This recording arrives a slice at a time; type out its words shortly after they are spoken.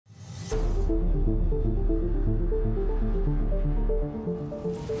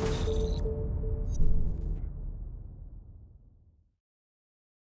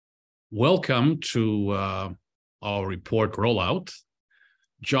Welcome to our report rollout.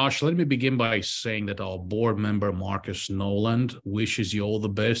 Josh, let me begin by saying that our board member, Marcus Noland, wishes you all the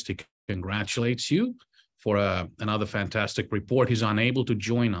best. He congratulates you for another fantastic report. He's unable to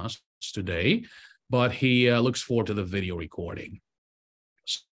join us today, but he looks forward to the video recording.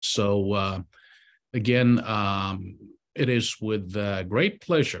 So again, it is with great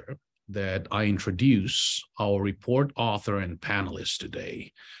pleasure that I introduce our report author and panelist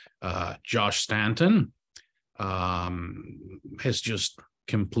today. Josh Stanton has just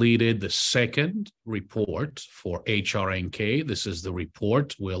completed the second report for HRNK. This is the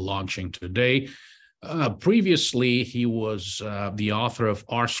report we're launching today. Previously, he was the author of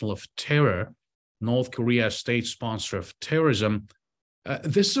Arsenal of Terror, North Korea, State Sponsor of Terrorism.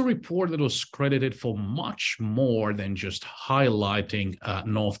 This is a report that was credited for much more than just highlighting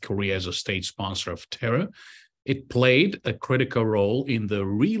North Korea as a state sponsor of terror. It played a critical role in the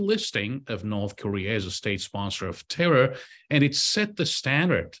relisting of North Korea as a state sponsor of terror, and it set the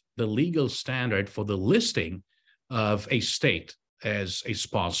standard, the legal standard for the listing of a state as a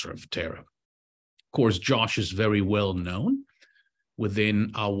sponsor of terror. Of course, Josh is very well known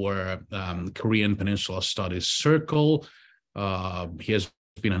within our Korean Peninsula Studies Circle. He has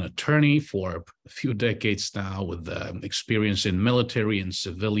been an attorney for a few decades now with experience in military and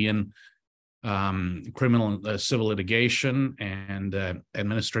civilian criminal civil litigation and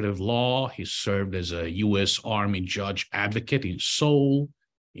administrative law. He served as a U.S. Army judge advocate in Seoul,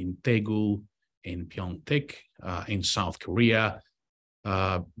 in Daegu, in Pyeongtaek, in South Korea.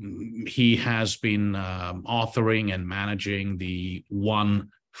 He has been authoring and managing the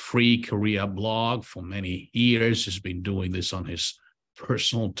One Free Korea blog for many years. He's been doing this on his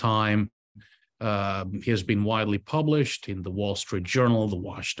personal time. He has been widely published in the Wall Street Journal, the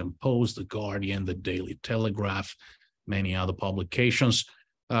Washington Post, the Guardian, the Daily Telegraph, many other publications.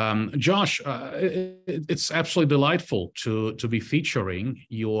 Josh, it's absolutely delightful to be featuring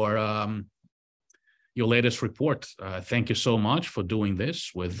your latest report. Thank you so much for doing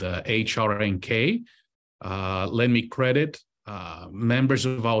this with HRNK. Let me credit members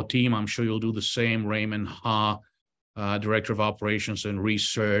of our team. I'm sure you'll do the same. Raymond Ha, Director of Operations and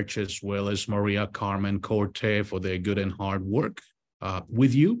Research, as well as Maria Carmen Corte for their good and hard work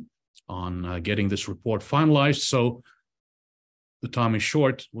with you on getting this report finalized. So the time is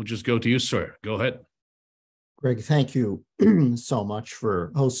short. We'll just go to you, sir. Go ahead. Greg, thank you so much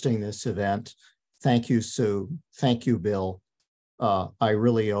for hosting this event. Thank you, Sue. Thank you, Bill. I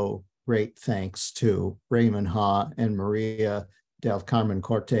really owe great thanks to Raymond Ha and Maria del Carmen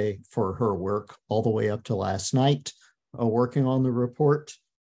Corte for her work all the way up to last night, working on the report.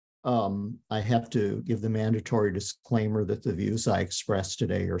 I have to give the mandatory disclaimer that the views I express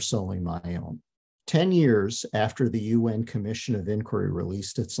today are solely my own. 10 years after the UN Commission of Inquiry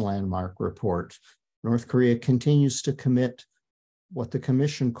released its landmark report, North Korea continues to commit what the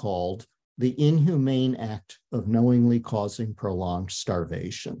commission called the inhumane act of knowingly causing prolonged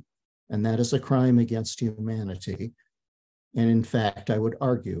starvation. And that is a crime against humanity. And in fact, I would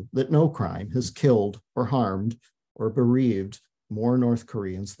argue that no crime has killed or harmed or bereaved more North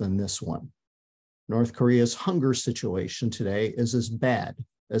Koreans than this one. North Korea's hunger situation today is as bad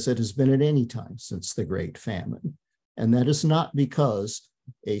as it has been at any time since the Great Famine. And that is not because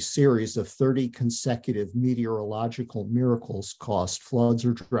a series of 30 consecutive meteorological miracles caused floods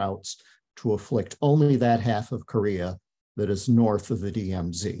or droughts to afflict only that half of Korea that is north of the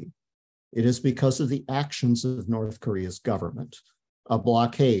DMZ. It is because of the actions of North Korea's government, a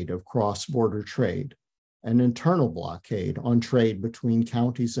blockade of cross-border trade, an internal blockade on trade between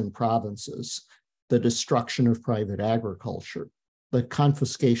counties and provinces, the destruction of private agriculture, the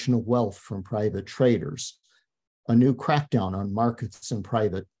confiscation of wealth from private traders, a new crackdown on markets and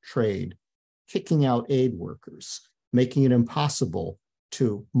private trade, kicking out aid workers, making it impossible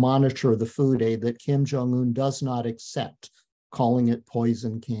to monitor the food aid that Kim Jong-un does not accept, calling it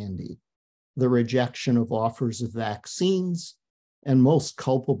poison candy, the rejection of offers of vaccines, and most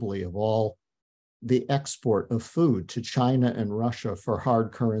culpably of all, the export of food to China and Russia for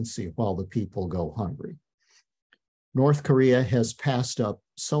hard currency while the people go hungry. North Korea has passed up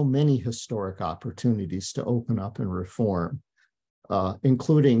so many historic opportunities to open up and reform,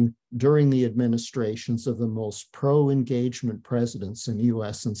 including during the administrations of the most pro-engagement presidents in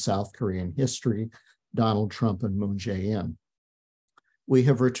U.S. and South Korean history, Donald Trump and Moon Jae-in. We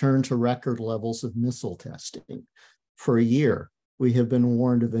have returned to record levels of missile testing. For a year, we have been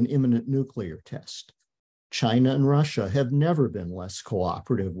warned of an imminent nuclear test. China and Russia have never been less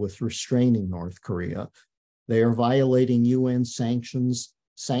cooperative with restraining North Korea. They are violating UN sanctions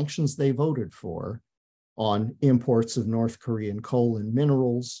they voted for on imports of North Korean coal and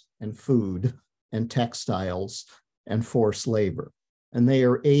minerals and food and textiles and forced labor. And they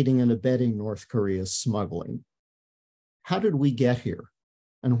are aiding and abetting North Korea's smuggling. How did we get here?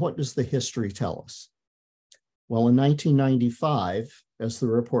 And what does the history tell us? Well, in 1995, as the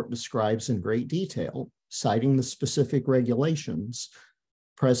report describes in great detail, citing the specific regulations,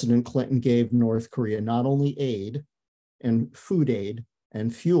 President Clinton gave North Korea not only aid and food aid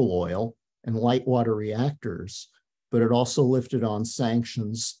and fuel oil and light water reactors, but it also lifted on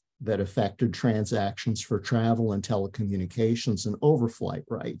sanctions that affected transactions for travel and telecommunications and overflight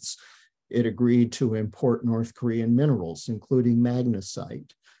rights. It agreed to import North Korean minerals, including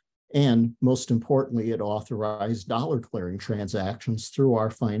magnesite. And most importantly, it authorized dollar clearing transactions through our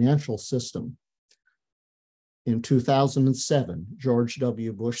financial system. In 2007, George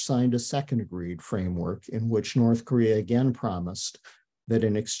W. Bush signed a second agreed framework in which North Korea again promised that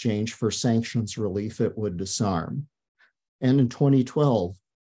in exchange for sanctions relief, it would disarm. And in 2012,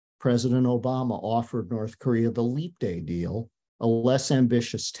 President Obama offered North Korea the Leap Day deal, a less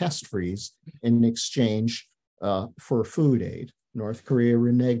ambitious test freeze in exchange for food aid. North Korea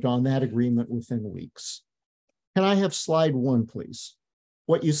reneged on that agreement within weeks. Can I have slide 1, please?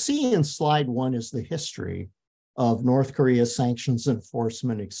 What you see in slide 1 is the history of North Korea's sanctions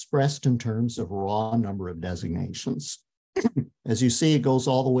enforcement expressed in terms of raw number of designations. As you see, it goes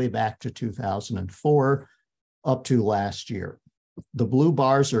all the way back to 2004 up to last year. The blue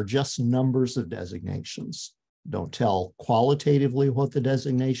bars are just numbers of designations. Don't tell qualitatively what the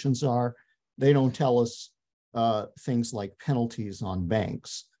designations are. They don't tell us things like penalties on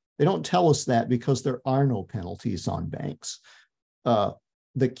banks. They don't tell us that because there are no penalties on banks.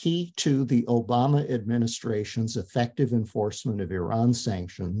 The key to the Obama administration's effective enforcement of Iran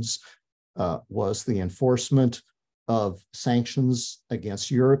sanctions was the enforcement of sanctions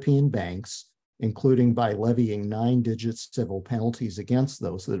against European banks, including by levying 9-digit civil penalties against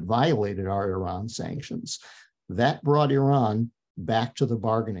those that violated our Iran sanctions. That brought Iran back to the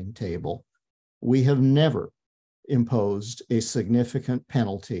bargaining table. We have never imposed a significant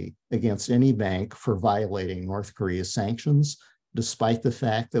penalty against any bank for violating North Korea's sanctions, despite the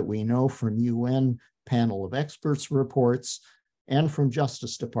fact that we know from UN panel of experts reports and from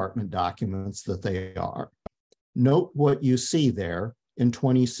Justice Department documents that they are. Note what you see there in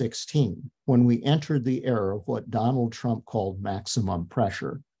 2016, when we entered the era of what Donald Trump called maximum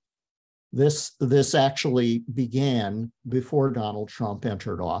pressure. This actually began before Donald Trump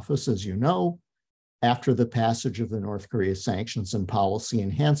entered office, as you know, after the passage of the North Korea Sanctions and Policy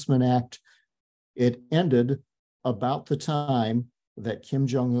Enhancement Act. It ended about the time that Kim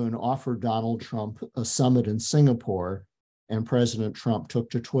Jong-un offered Donald Trump a summit in Singapore, and President Trump took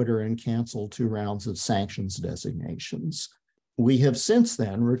to Twitter and canceled 2 rounds of sanctions designations. We have since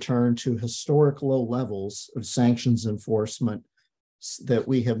then returned to historic low levels of sanctions enforcement that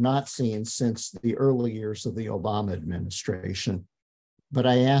we have not seen since the early years of the Obama administration. But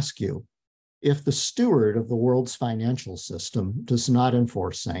I ask you, if the steward of the world's financial system does not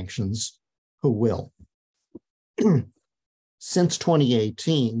enforce sanctions, who will? Since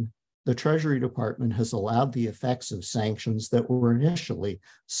 2018, the Treasury Department has allowed the effects of sanctions that were initially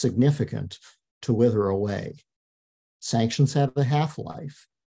significant to wither away. Sanctions have a half-life.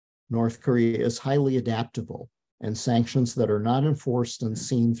 North Korea is highly adaptable, and sanctions that are not enforced and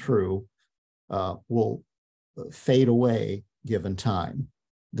seen through will fade away given time.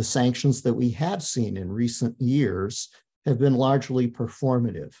 The sanctions that we have seen in recent years have been largely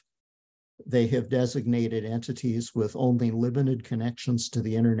performative. They have designated entities with only limited connections to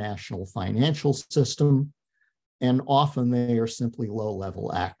the international financial system, and often they are simply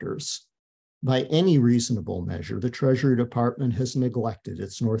low-level actors. By any reasonable measure, the Treasury Department has neglected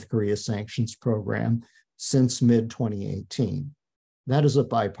its North Korea sanctions program since mid-2018. That is a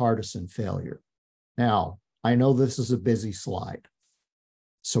bipartisan failure. Now, I know this is a busy slide,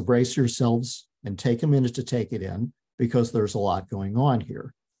 so brace yourselves and take a minute to take it in, because there's a lot going on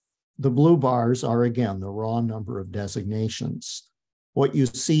here. The blue bars are, again, the raw number of designations. What you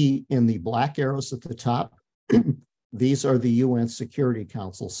see in the black arrows at the top, these are the UN Security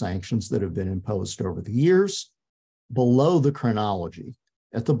Council sanctions that have been imposed over the years. Below the chronology,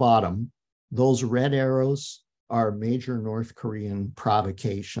 at the bottom, those red arrows are major North Korean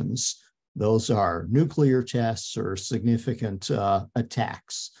provocations. Those are nuclear tests or significant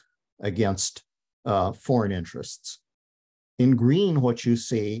attacks against foreign interests. In green, what you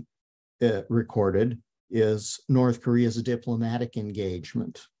see recorded is North Korea's diplomatic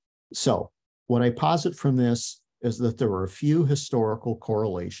engagement. So What I posit from this is that there are a few historical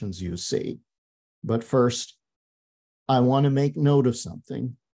correlations you see. But first, I want to make note of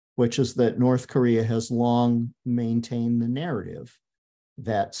something, which is that North Korea has long maintained the narrative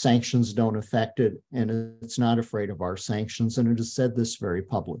that sanctions don't affect it, and it's not afraid of our sanctions, and it has said this very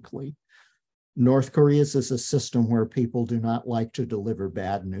publicly. North Korea's is a system where people do not like to deliver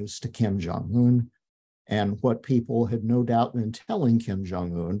bad news to Kim Jong-un, and what people had no doubt been telling Kim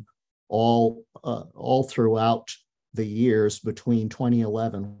Jong-un all throughout the years between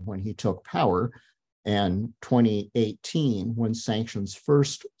 2011, when he took power, and 2018, when sanctions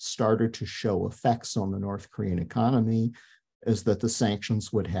first started to show effects on the North Korean economy, is that the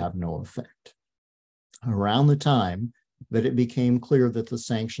sanctions would have no effect. Around the time that it became clear that the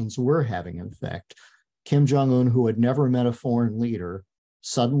sanctions were having an effect, Kim Jong-un, who had never met a foreign leader,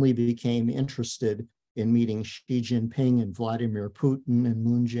 suddenly became interested in meeting Xi Jinping and Vladimir Putin and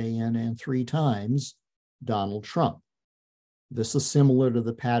Moon Jae-in, and 3 times Donald Trump. This is similar to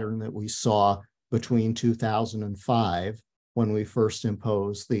the pattern that we saw between 2005, when we first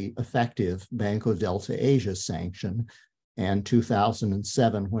imposed the effective Banco Delta Asia sanction, and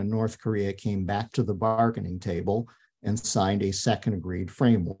 2007, when North Korea came back to the bargaining table and signed a second agreed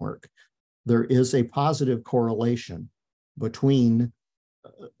framework. There is a positive correlation between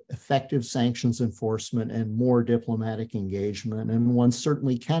effective sanctions enforcement and more diplomatic engagement, and one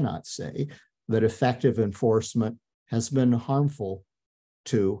certainly cannot say that effective enforcement has been harmful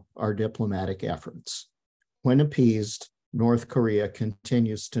to our diplomatic efforts. When appeased, North Korea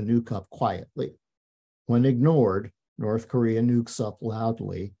continues to nuke up quietly. When ignored, North Korea nukes up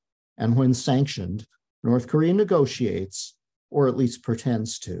loudly. And when sanctioned, North Korea negotiates, or at least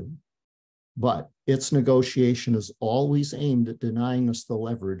pretends to. But its negotiation is always aimed at denying us the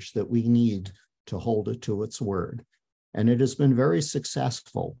leverage that we need to hold it to its word. And it has been very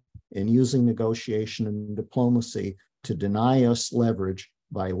successful in using negotiation and diplomacy to deny us leverage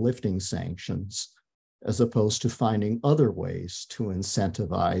by lifting sanctions, as opposed to finding other ways to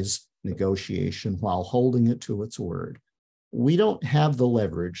incentivize negotiation while holding it to its word. We don't have the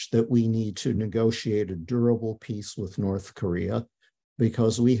leverage that we need to negotiate a durable peace with North Korea,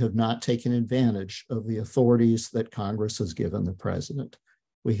 because we have not taken advantage of the authorities that Congress has given the president.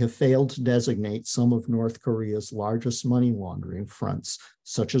 We have failed to designate some of North Korea's largest money laundering fronts,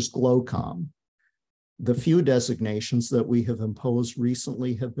 such as Glocom. The few designations that we have imposed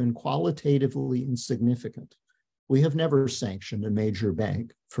recently have been qualitatively insignificant. We have never sanctioned a major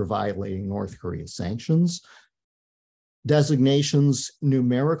bank for violating North Korea sanctions. Designations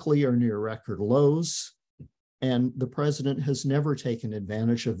numerically are near record lows, and the president has never taken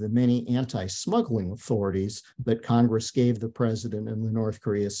advantage of the many anti-smuggling authorities that Congress gave the president in the North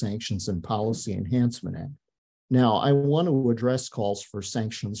Korea Sanctions and Policy Enhancement Act. Now, I want to address calls for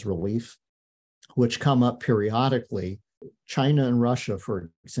sanctions relief, which come up periodically. China and Russia, for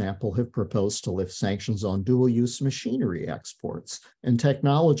example, have proposed to lift sanctions on dual-use machinery exports and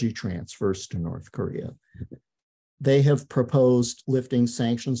technology transfers to North Korea. They have proposed lifting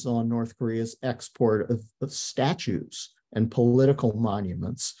sanctions on North Korea's export of statues and political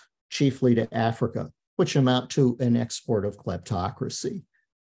monuments, chiefly to Africa, which amount to an export of kleptocracy.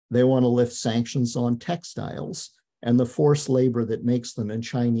 They want to lift sanctions on textiles and the forced labor that makes them in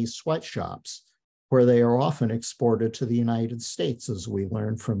Chinese sweatshops, where they are often exported to the United States, as we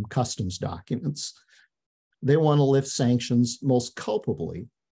learned from customs documents. They want to lift sanctions most culpably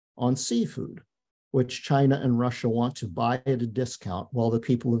on seafood, which China and Russia want to buy at a discount while the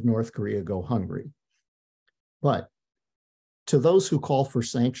people of North Korea go hungry. But to those who call for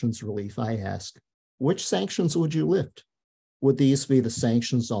sanctions relief, I ask, which sanctions would you lift? Would these be the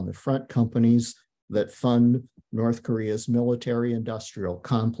sanctions on the front companies that fund North Korea's military-industrial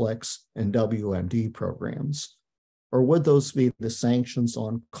complex and WMD programs? Or would those be the sanctions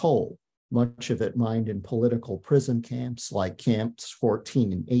on coal, much of it mined in political prison camps like camps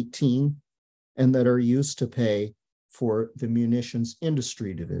 14 and 18, and that are used to pay for the munitions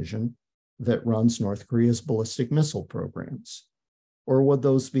industry division that runs North Korea's ballistic missile programs? Or would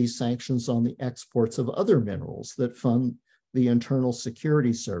those be sanctions on the exports of other minerals that fund the internal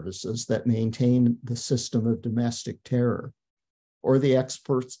security services that maintain the system of domestic terror? Or the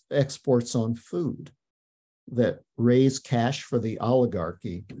exports on food that raise cash for the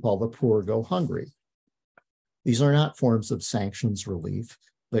oligarchy while the poor go hungry? These are not forms of sanctions relief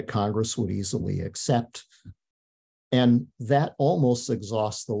that Congress would easily accept. And that almost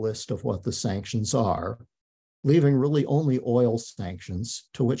exhausts the list of what the sanctions are, leaving really only oil sanctions,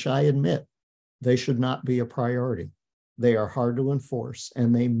 to which I admit they should not be a priority. They are hard to enforce,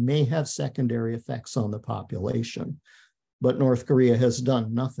 and they may have secondary effects on the population. but North Korea has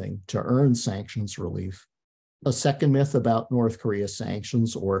done nothing to earn sanctions relief. A second myth about North Korea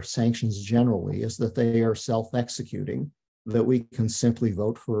sanctions, or sanctions generally, is that they are self-executing, that we can simply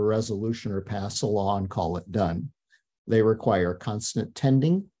vote for a resolution or pass a law and call it done. They require constant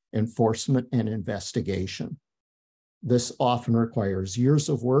tending, enforcement, and investigation. This often requires years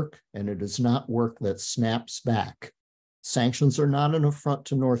of work, and it is not work that snaps back. Sanctions are not an affront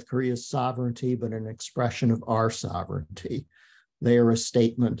to North Korea's sovereignty, but an expression of our sovereignty. They are a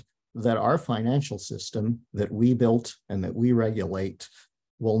statement that our financial system that we built and that we regulate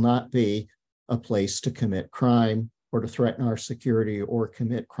will not be a place to commit crime or to threaten our security or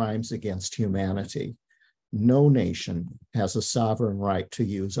commit crimes against humanity. No nation has a sovereign right to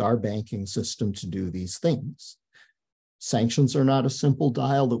use our banking system to do these things. Sanctions are not a simple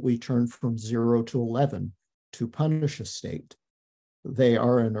dial that we turn from 0 to 11 to punish a state. They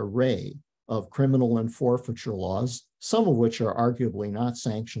are an array of criminal and forfeiture laws, some of which are arguably not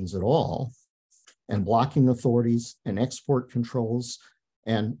sanctions at all, and blocking authorities and export controls,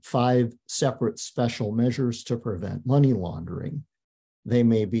 and 5 separate special measures to prevent money laundering. They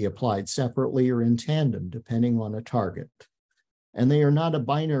may be applied separately or in tandem, depending on a target. And they are not a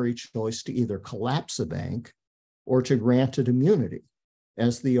binary choice to either collapse a bank or to grant it immunity,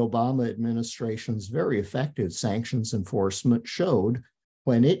 as the Obama administration's very effective sanctions enforcement showed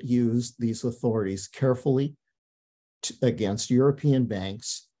when it used these authorities carefully against European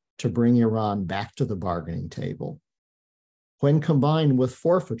banks to bring Iran back to the bargaining table. When combined with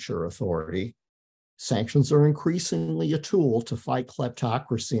forfeiture authority, sanctions are increasingly a tool to fight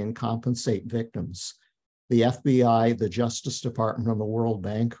kleptocracy and compensate victims. The FBI, the Justice Department, and the World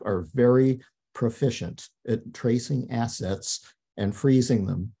Bank are very proficient at tracing assets and freezing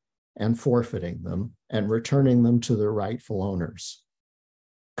them and forfeiting them and returning them to their rightful owners.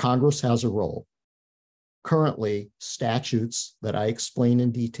 Congress has a role. Currently, statutes that I explain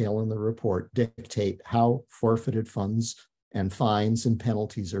in detail in the report dictate how forfeited funds and fines and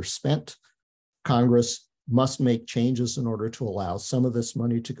penalties are spent. Congress must make changes in order to allow some of this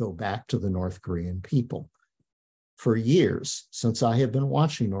money to go back to the North Korean people. For years, since I have been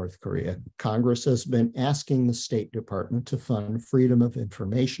watching North Korea, Congress has been asking the State Department to fund freedom of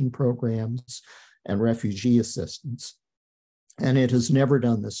information programs and refugee assistance. And it has never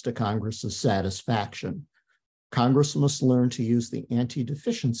done this to Congress's satisfaction. Congress must learn to use the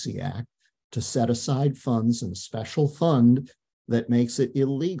Anti-Deficiency Act to set aside funds in a special fund that makes it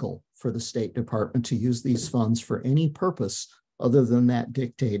illegal for the State Department to use these funds for any purpose other than that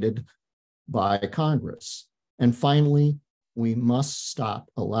dictated by Congress. And finally, we must stop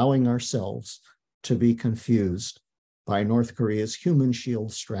allowing ourselves to be confused by North Korea's human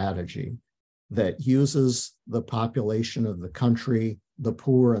shield strategy that uses the population of the country, the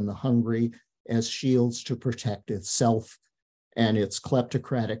poor and the hungry, as shields to protect itself and its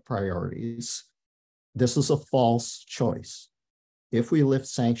kleptocratic priorities. This is a false choice. If we lift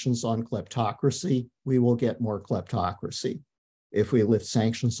sanctions on kleptocracy, we will get more kleptocracy. If we lift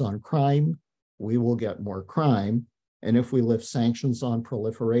sanctions on crime, we will get more crime. And if we lift sanctions on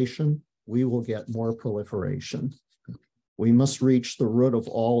proliferation, we will get more proliferation. We must reach the root of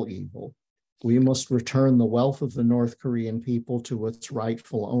all evil. We must return the wealth of the North Korean people to its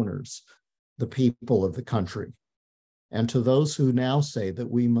rightful owners, the people of the country. And to those who now say that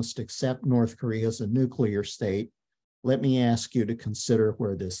we must accept North Korea as a nuclear state, let me ask you to consider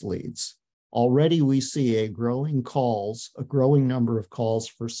where this leads. Already we see a growing number of calls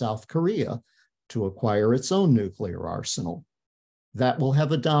for South Korea to acquire its own nuclear arsenal. That will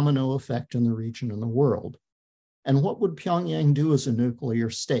have a domino effect in the region and the world. And what would Pyongyang do as a nuclear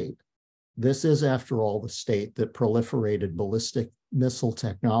state? This is, after all, the state that proliferated ballistic missile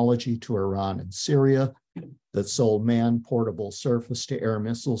technology to Iran and Syria, that sold man-portable surface-to-air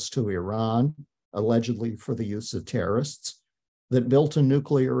missiles to Iran, allegedly for the use of terrorists, that built a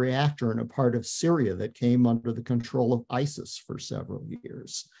nuclear reactor in a part of Syria that came under the control of ISIS for several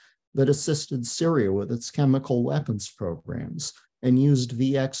years, that assisted Syria with its chemical weapons programs and used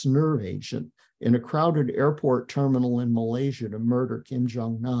VX nerve agent in a crowded airport terminal in Malaysia to murder Kim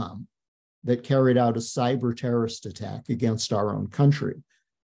Jong-un, that carried out a cyber terrorist attack against our own country,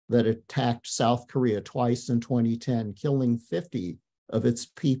 that attacked South Korea twice in 2010, killing 50 of its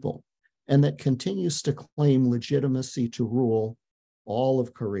people, and that continues to claim legitimacy to rule all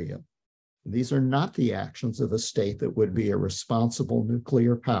of Korea. These are not the actions of a state that would be a responsible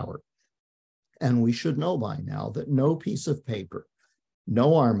nuclear power. And we should know by now that no piece of paper,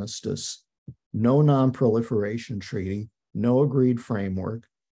 no armistice, no non-proliferation treaty, no agreed framework,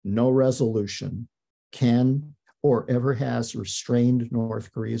 no resolution can or ever has restrained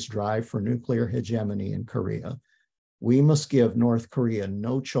North Korea's drive for nuclear hegemony in Korea. We must give North Korea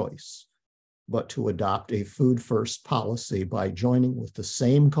no choice but to adopt a food-first policy by joining with the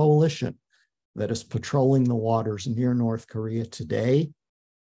same coalition that is patrolling the waters near North Korea today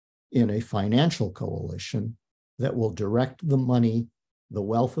in a financial coalition that will direct the money, the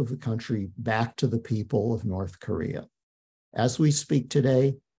wealth of the country back to the people of North Korea. As we speak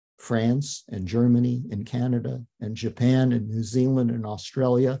today, France and Germany and Canada and Japan and New Zealand and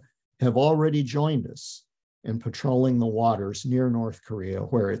Australia have already joined us in patrolling the waters near North Korea,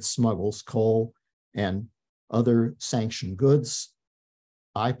 where it smuggles coal and other sanctioned goods.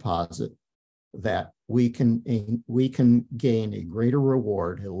 I posit that we can gain a greater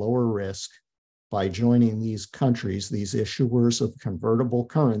reward at lower risk by joining these countries, these issuers of convertible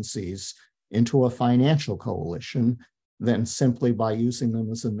currencies, into a financial coalition than simply by using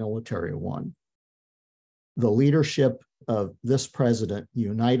them as a military one. The leadership of this president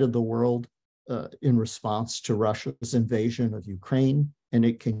united the world in response to Russia's invasion of Ukraine, and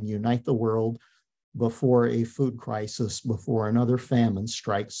it can unite the world before a food crisis, before another famine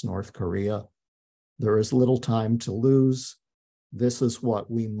strikes North Korea. There is little time to lose. This is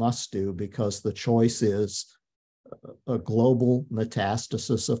what we must do, because the choice is a global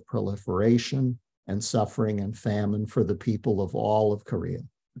metastasis of proliferation and suffering and famine for the people of all of Korea.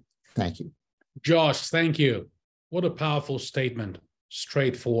 Thank you. Josh, thank you. What a powerful statement.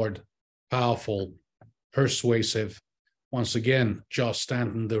 Straightforward, powerful, persuasive. Once again, Josh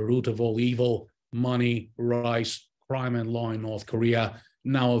Stanton, the root of all evil, money, rice, crime and law in North Korea,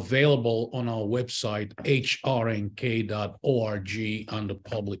 now available on our website, hrnk.org, under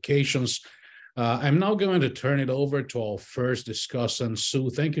publications. I'm now going to turn it over to our first discussant, Sue.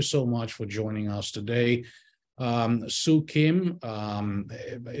 Thank you so much for joining us today. Sue Kim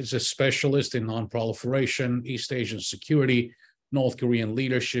is a specialist in non-proliferation, East Asian security, North Korean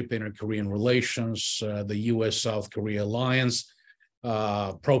leadership, inter-Korean relations, the U.S.-South Korea alliance,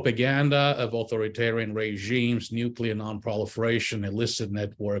 propaganda of authoritarian regimes, nuclear non-proliferation, illicit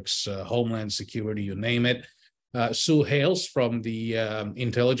networks, homeland security, you name it. Sue hails from the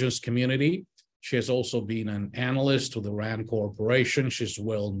intelligence community. She has also been an analyst with the RAND Corporation. She's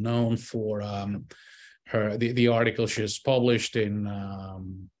well known for the article she has published in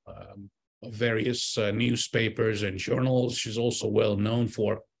various newspapers and journals. She's also well known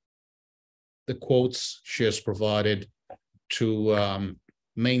for the quotes she has provided to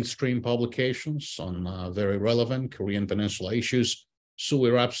mainstream publications on very relevant Korean Peninsula issues. Sue,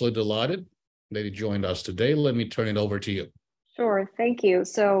 we're absolutely delighted that you joined us today. Let me turn it over to you. Sure, thank you.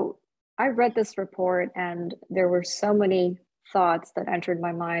 So I read this report and there were so many thoughts that entered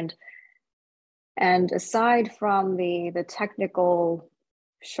my mind. And aside from the technical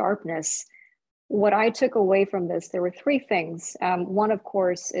sharpness, what I took away from this, there were three things. One, of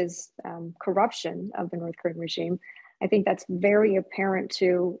course, is corruption of the North Korean regime. I think that's very apparent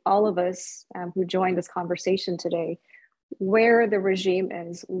to all of us who joined this conversation today, where the regime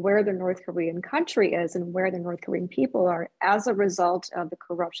is, where the North Korean country is, and where the North Korean people are as a result of the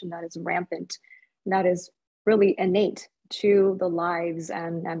corruption that is rampant, and that is really innate to the lives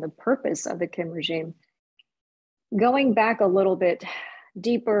and the purpose of the Kim regime. Going back a little bit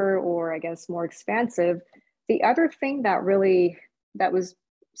deeper, or I guess more expansive, the other thing that was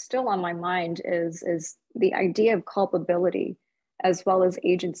still on my mind is the idea of culpability as well as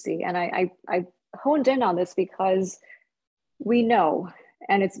agency. And I honed in on this because we know,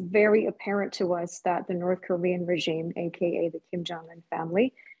 and it's very apparent to us, that the North Korean regime, aka the Kim Jong-un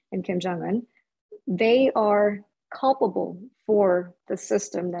family and Kim Jong-un, they are culpable for the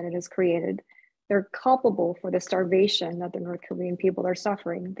system that it has created. They're culpable for the starvation that the North Korean people are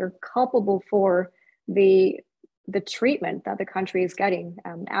suffering. They're culpable for the treatment that the country is getting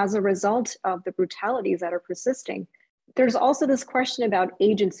as a result of the brutalities that are persisting. There's also this question about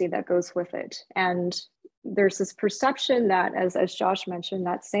agency that goes with it. And there's this perception that, as Josh mentioned,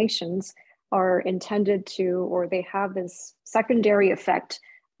 that sanctions are intended to, or they have this secondary effect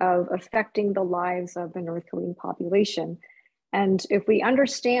of affecting the lives of the North Korean population. And if we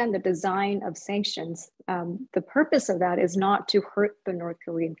understand the design of sanctions, the purpose of that is not to hurt the North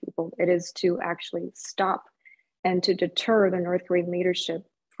Korean people. It is to actually stop and to deter the North Korean leadership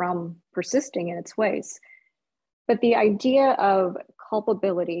from persisting in its ways. But the idea of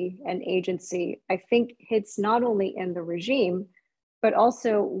culpability and agency, I think, hits not only in the regime, but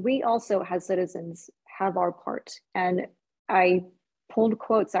also we also as citizens have our part. And I pulled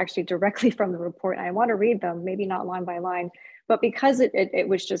quotes actually directly from the report. I want to read them, maybe not line by line, but because it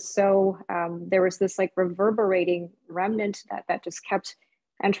was just so, there was this like reverberating remnant that just kept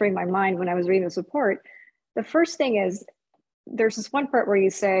entering my mind when I was reading this report. The first thing is, there's this one part where you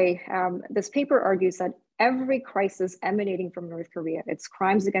say, this paper argues that every crisis emanating from North Korea, its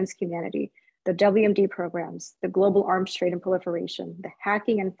crimes against humanity, the WMD programs, the global arms trade and proliferation, the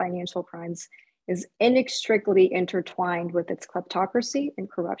hacking and financial crimes, is inextricably intertwined with its kleptocracy and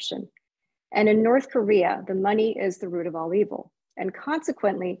corruption. And in North Korea, the money is the root of all evil. And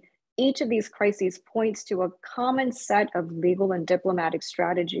consequently, each of these crises points to a common set of legal and diplomatic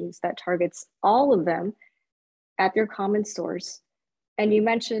strategies that targets all of them at their common source. And you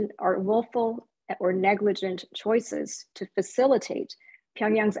mentioned our willful or negligent choices to facilitate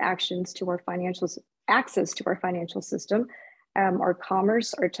Pyongyang's actions to our financial access to our financial system, our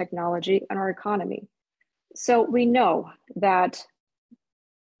commerce, our technology, and our economy. So we know that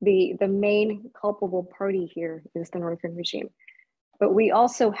the main culpable party here is the Northern regime. But we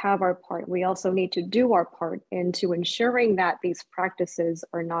also have our part. We also need to do our part into ensuring that these practices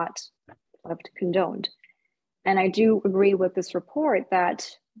are not left condoned. And I do agree with this report that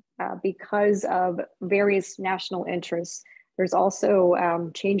because of various national interests, there's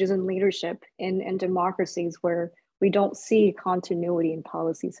also changes in leadership in democracies where we don't see continuity in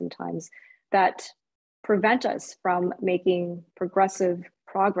policy sometimes that prevent us from making progressive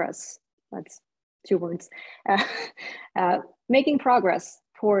progress. That's two words. Making progress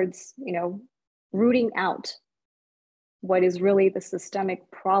towards, rooting out what is really the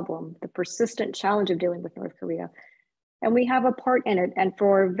systemic problem, the persistent challenge of dealing with North Korea. And we have a part in it, and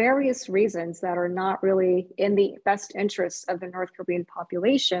for various reasons that are not really in the best interests of the North Korean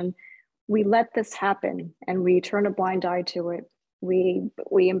population, we let this happen and we turn a blind eye to it. We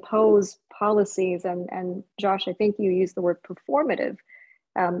impose policies, and Josh, I think you used the word performative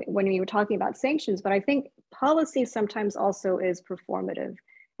when you were talking about sanctions, but I think policy sometimes also is performative.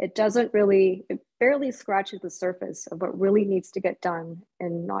 It barely scratches the surface of what really needs to get done,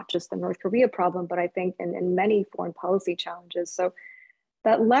 and not just the North Korea problem, but I think in many foreign policy challenges. So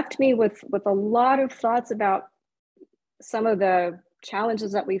that left me with a lot of thoughts about some of the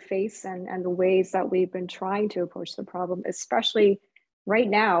challenges that we face and the ways that we've been trying to approach the problem, especially right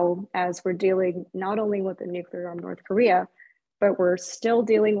now, as we're dealing not only with the nuclear armed North Korea, but we're still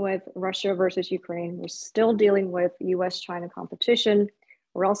dealing with Russia versus Ukraine. We're still dealing with US-China competition.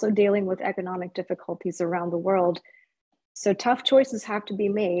 We're also dealing with economic difficulties around the world. So tough choices have to be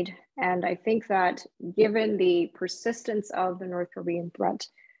made. And I think that given the persistence of the North Korean threat,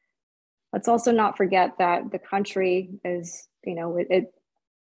 let's also not forget that the country is,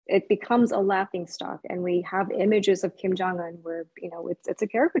 it becomes a laughingstock. And we have images of Kim Jong-un where, it's a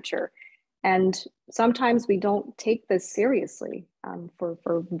caricature. And sometimes we don't take this seriously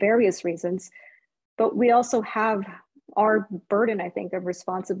for various reasons, but we also have our burden, I think, of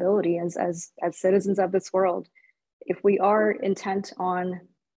responsibility as citizens of this world. If we are intent on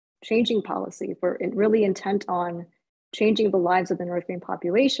changing policy, if we're really intent on changing the lives of the North Korean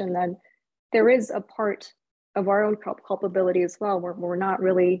population, then there is a part of our own culpability as well, where we're not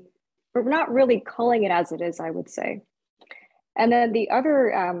really calling it as it is, I would say. And then the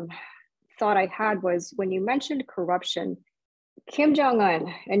other thought I had was when you mentioned corruption, Kim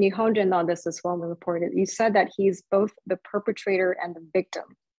Jong-un, and you honed in on this as well in the report, you said that he's both the perpetrator and the victim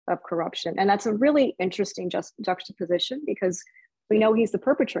of corruption. And that's a really interesting juxtaposition, because we know he's the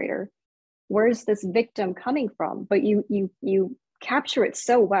perpetrator. Where's this victim coming from? But you capture it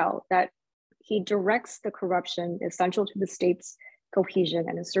so well that he directs the corruption essential to the state's cohesion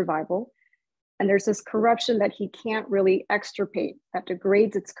and its survival. And there's this corruption that he can't really extirpate, that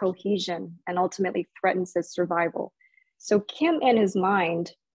degrades its cohesion and ultimately threatens its survival. So Kim, in his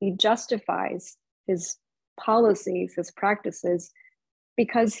mind, he justifies his policies, his practices,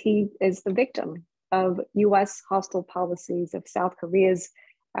 because he is the victim of US hostile policies, of South Korea's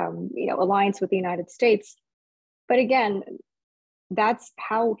alliance with the United States. But again, that's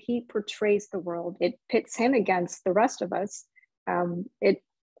how he portrays the world. It pits him against the rest of us. It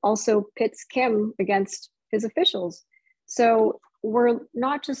also pits Kim against his officials. So we're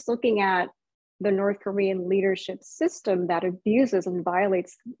not just looking at the North Korean leadership system that abuses and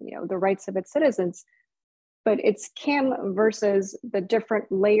violates, the rights of its citizens, but it's Kim versus the different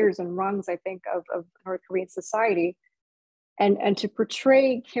layers and rungs, I think, of North Korean society. And to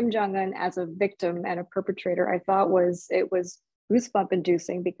portray Kim Jong-un as a victim and a perpetrator, I thought was goosebump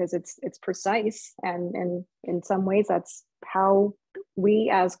inducing, because it's precise. And in some ways, that's how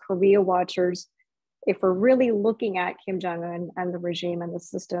we as Korea watchers, if we're really looking at Kim Jong-un and the regime and the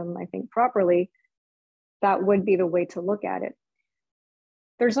system, I think properly, that would be the way to look at it.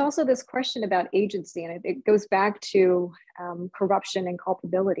 There's also this question about agency, and it goes back to corruption and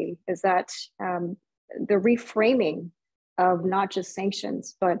culpability, is that the reframing of not just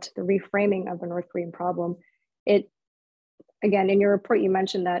sanctions, but the reframing of the North Korean problem, it again, in your report, you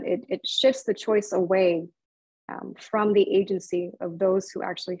mentioned that it shifts the choice away from the agency of those who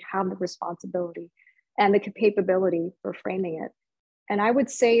actually have the responsibility and the capability for framing it. And I would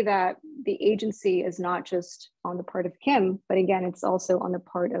say that the agency is not just on the part of Kim, but again, it's also on the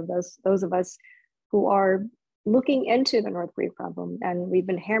part of those of us who are looking into the North Korea problem. And we've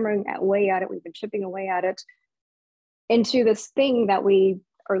been hammering away at it, we've been chipping away at it into this thing that we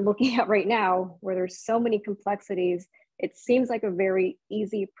are looking at right now, where there's so many complexities. It seems like a very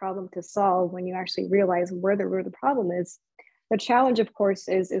easy problem to solve when you actually realize where the problem is. The challenge, of course,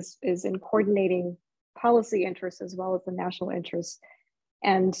 is in coordinating policy interests as well as the national interests.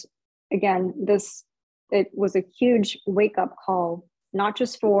 And again, it was a huge wake-up call, not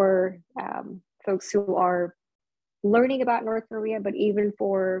just for folks who are learning about North Korea, but even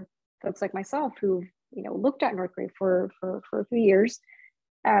for folks like myself who've looked at North Korea for a few years,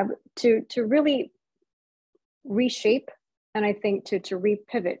 to really reshape, and I think to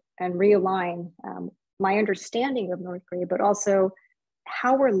repivot and realign my understanding of North Korea, but also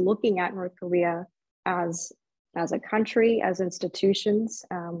how we're looking at North Korea as a country, as institutions,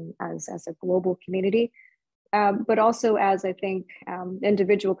 as a global community, but also as, I think,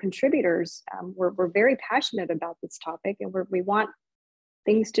 individual contributors. We're very passionate about this topic, and we want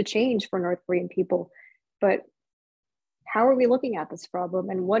things to change for North Korean people. But how are we looking at this problem,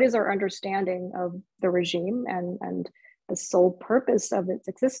 and what is our understanding of the regime and the sole purpose of its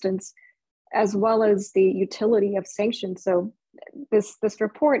existence, as well as the utility of sanctions? So this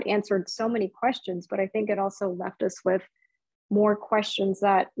report answered so many questions, but I think it also left us with more questions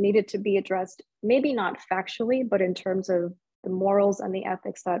that needed to be addressed, maybe not factually, but in terms of the morals and the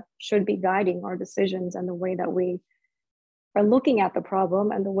ethics that should be guiding our decisions and the way that we are looking at the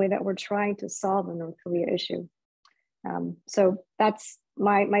problem and the way that we're trying to solve the North Korea issue. So that's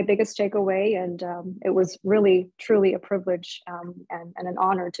my biggest takeaway, and it was really, truly a privilege and an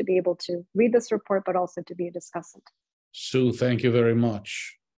honor to be able to read this report, but also to be a discussant. Sue, thank you very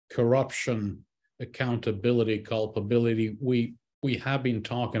much. Corruption, accountability, culpability. We have been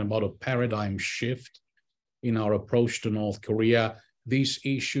talking about a paradigm shift in our approach to North Korea. These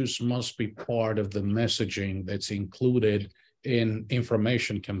issues must be part of the messaging that's included in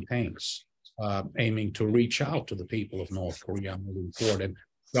information campaigns, aiming to reach out to the people of North Korea moving forward. And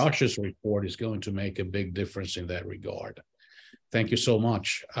Josh's report is going to make a big difference in that regard. Thank you so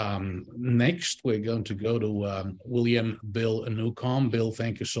much. Next, we're going to go to William Bill Newcomb. Bill,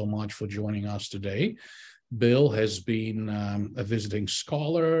 thank you so much for joining us today. Bill has been a visiting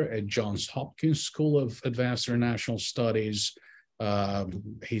scholar at Johns Hopkins School of Advanced International Studies.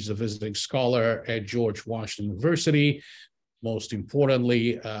 He's a visiting scholar at George Washington University. Most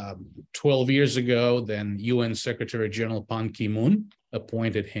importantly, 12 years ago, then UN Secretary General Ban Ki-moon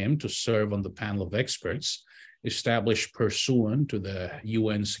appointed him to serve on the panel of experts established pursuant to the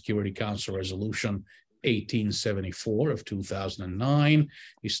UN Security Council Resolution 1874 of 2009.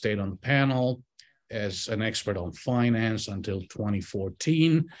 He stayed on the panel as an expert on finance until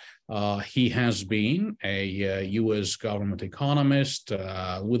 2014. He has been a U.S. government economist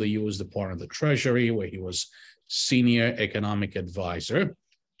with the U.S. Department of the Treasury, where he was senior economic advisor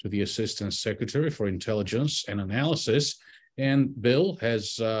to the Assistant Secretary for Intelligence and Analysis. And Bill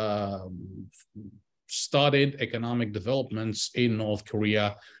has studied economic developments in North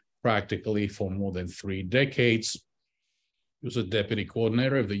Korea practically for more than 3 decades. He was a deputy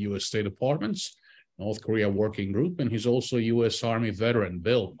coordinator of the U.S. State Department's North Korea Working Group, and he's also a U.S. Army veteran.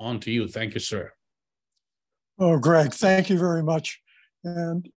 Bill, on to you. Thank you, sir. Oh, Greg, thank you very much.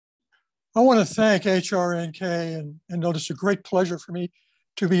 And I want to thank HRNK and notice a great pleasure for me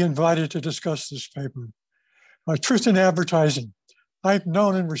to be invited to discuss this paper. Truth in Advertising. I've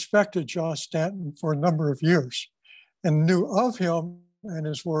known and respected Josh Stanton for a number of years and knew of him and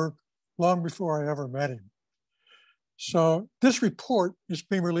his work long before I ever met him. So this report is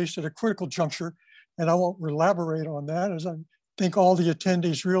being released at a critical juncture, and I won't elaborate on that, as I think all the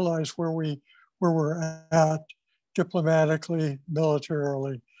attendees realize where we're at diplomatically,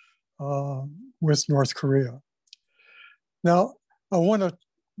 militarily, with North Korea. Now, I want to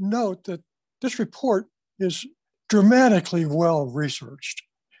note that this report is dramatically well researched,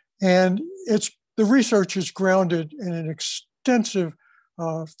 and the research is grounded in an extensive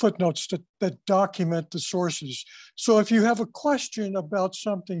footnotes that document the sources. So if you have a question about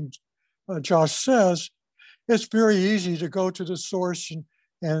something Josh says, it's very easy to go to the source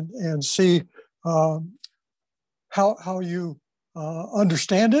and see how you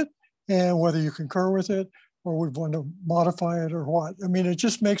understand it and whether you concur with it or would want to modify it or what. I mean, it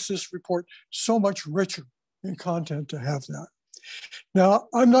just makes this report so much richer in content to have that. Now,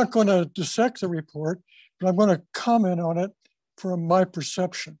 I'm not going to dissect the report, but I'm going to comment on it from my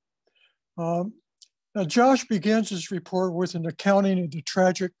perception. Now, Josh begins his report with an accounting of the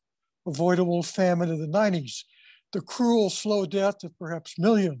tragic, avoidable famine of the 90s, the cruel, slow death of perhaps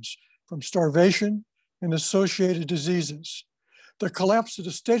millions from starvation and associated diseases, the collapse of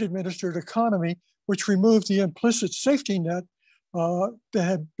the state-administered economy, which removed the implicit safety net that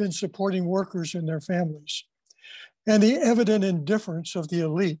had been supporting workers and their families, and the evident indifference of the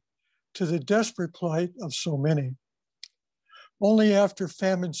elite to the desperate plight of so many. Only after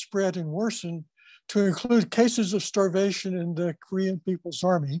famine spread and worsened to include cases of starvation in the Korean People's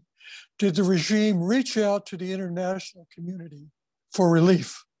Army did the regime reach out to the international community for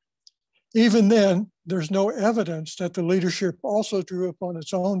relief. Even then, there's no evidence that the leadership also drew upon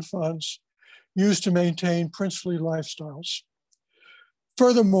its own funds used to maintain princely lifestyles.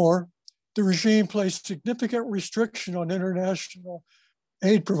 Furthermore, the regime placed significant restriction on international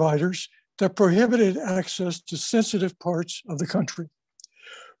aid providers that prohibited access to sensitive parts of the country.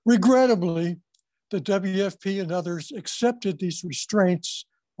 Regrettably, the WFP and others accepted these restraints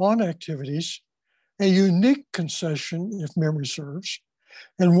on activities, a unique concession, if memory serves,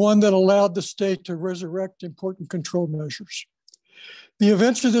 and one that allowed the state to resurrect important control measures. The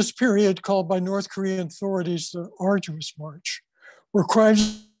events of this period, called by North Korean authorities the Arduous March, were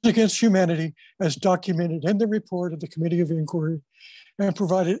crimes against humanity as documented in the report of the Committee of Inquiry and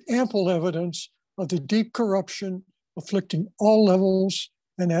provided ample evidence of the deep corruption afflicting all levels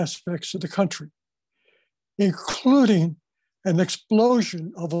and aspects of the country, including an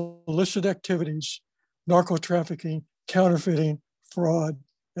explosion of illicit activities, narco-trafficking, counterfeiting, fraud,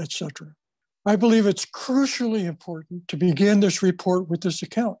 etc. I believe it's crucially important to begin this report with this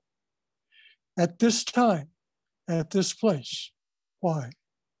account. At this time, at this place. Why?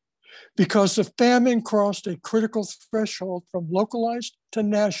 Because the famine crossed a critical threshold from localized to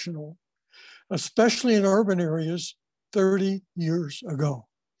national, especially in urban areas 30 years ago,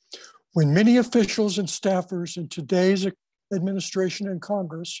 when many officials and staffers in today's administration and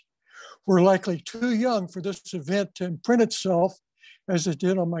Congress were likely too young for this event to imprint itself as it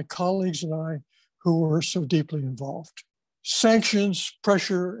did on my colleagues and I who were so deeply involved. Sanctions,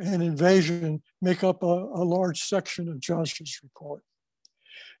 pressure, and invasion make up a large section of Josh's report.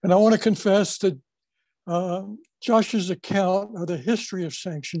 And I want to confess that Josh's account of the history of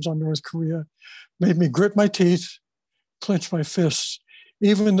sanctions on North Korea made me grit my teeth, clench my fists,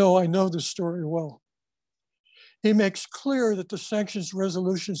 even though I know the story well. He makes clear that the sanctions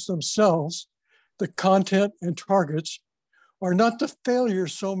resolutions themselves, the content and targets, are not the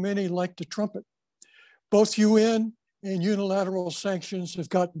failures so many like to trumpet. Both UN and unilateral sanctions have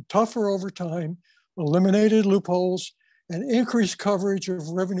gotten tougher over time, eliminated loopholes, and increased coverage of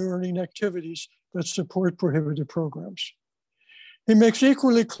revenue-earning activities that support prohibited programs. He makes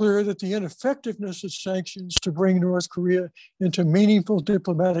equally clear that the ineffectiveness of sanctions to bring North Korea into meaningful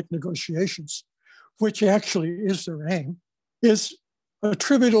diplomatic negotiations, which actually is their aim, is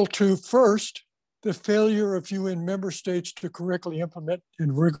attributable to, first, the failure of UN member states to correctly implement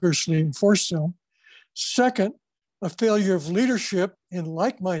and rigorously enforce them. Second, a failure of leadership in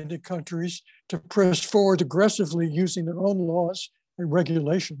like-minded countries to press forward aggressively using their own laws and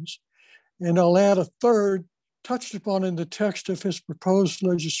regulations. And I'll add a third, touched upon in the text of his proposed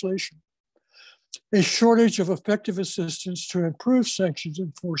legislation, a shortage of effective assistance to improve sanctions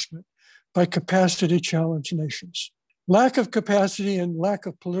enforcement by capacity-challenged nations. Lack of capacity and lack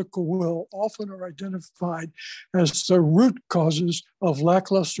of political will often are identified as the root causes of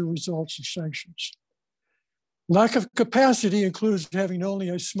lackluster results of sanctions. Lack of capacity includes having only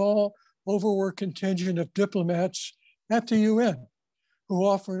a small, overworked contingent of diplomats at the UN, who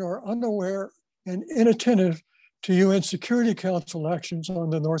often are unaware and inattentive to UN Security Council actions on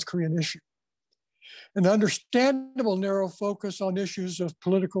the North Korean issue. An understandable narrow focus on issues of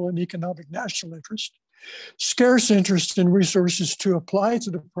political and economic national interest, scarce interest in resources to apply to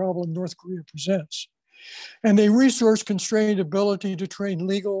the problem North Korea presents, and a resource-constrained ability to train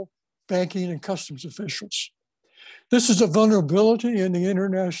legal, banking, and customs officials. This is a vulnerability in the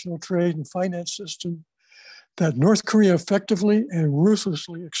international trade and finance system that North Korea effectively and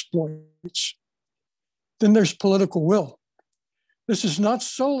ruthlessly exploits. Then there's political will. This is not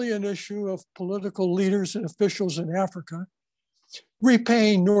solely an issue of political leaders and officials in Africa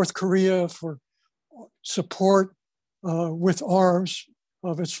repaying North Korea for support with arms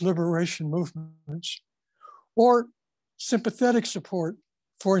of its liberation movements, or sympathetic support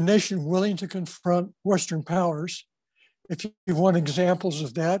for a nation willing to confront Western powers. If you want examples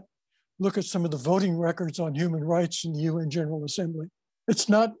of that, look at some of the voting records on human rights in the UN General Assembly. It's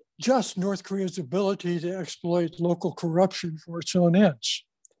not just North Korea's ability to exploit local corruption for its own ends.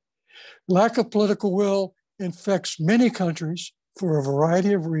 Lack of political will infects many countries for a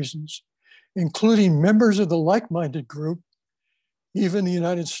variety of reasons, including members of the like-minded group, even the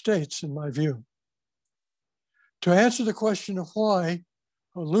United States, in my view. To answer the question of why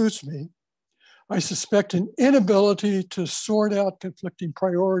eludes me, I suspect an inability to sort out conflicting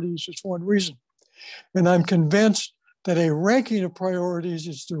priorities is one reason. And I'm convinced that a ranking of priorities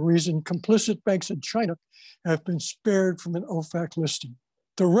is the reason complicit banks in China have been spared from an OFAC listing.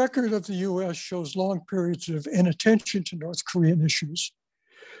 The record of the US shows long periods of inattention to North Korean issues,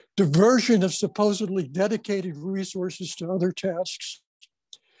 diversion of supposedly dedicated resources to other tasks,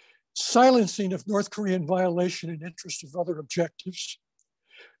 silencing of North Korean violation in interest of other objectives,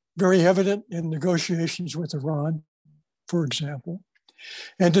 very evident in negotiations with Iran, for example,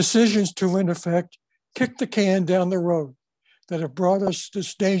 and decisions to, in effect, kick the can down the road that have brought us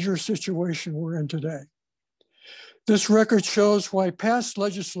this dangerous situation we're in today. This record shows why past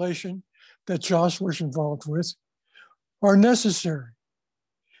legislation that Joss was involved with are necessary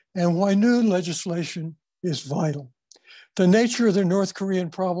and why new legislation is vital. The nature of the North Korean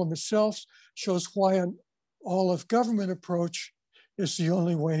problem itself shows why an all-of-government approach is the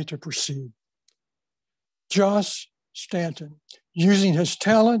only way to proceed. Joss Stanton, using his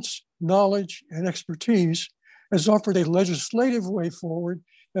talents, knowledge, and expertise, has offered a legislative way forward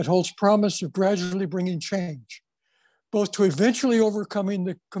that holds promise of gradually bringing change, both to eventually overcoming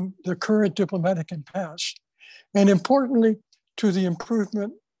the current diplomatic impasse, and importantly, to the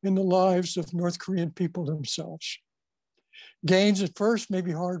improvement in the lives of North Korean people themselves. Gains at first may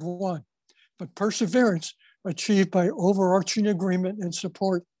be hard won, but perseverance achieved by overarching agreement and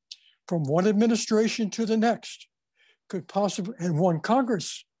support from one administration to the next could possibly, and one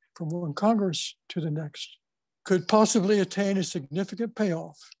Congress, from one Congress to the next, could possibly attain a significant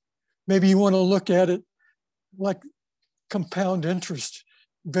payoff. Maybe you want to look at it like compound interest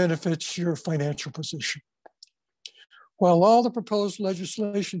benefits your financial position. While all the proposed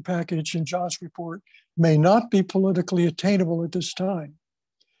legislation package in John's report may not be politically attainable at this time,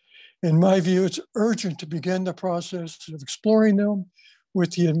 in my view, it's urgent to begin the process of exploring them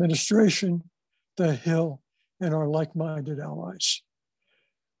with the administration, the Hill, and our like-minded allies.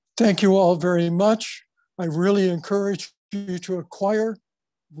 Thank you all very much. I really encourage you to acquire,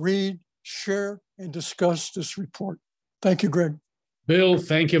 read, share, and discuss this report. Thank you, Greg. Bill,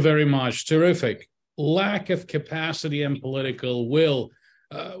 thank you very much. Terrific. Lack of capacity and political will.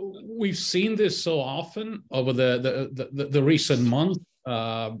 We've seen this so often over the recent month,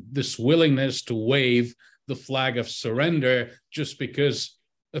 this willingness to wave the flag of surrender just because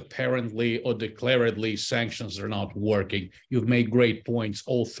apparently or declaredly sanctions are not working. You've made great points,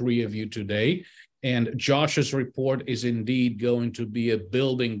 all three of you today. And Josh's report is indeed going to be a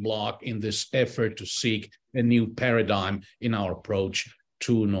building block in this effort to seek a new paradigm in our approach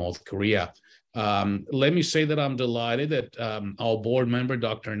to North Korea. Let me say that I'm delighted that our board member,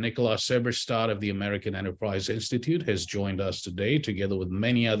 Dr. Nicholas Eberstadt of the American Enterprise Institute, has joined us today, together with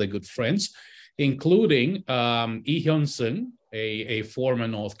many other good friends, including Lee Hyun-sung, a former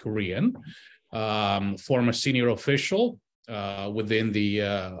North Korean, former senior official within the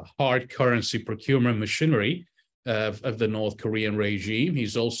hard currency procurement machinery of the North Korean regime.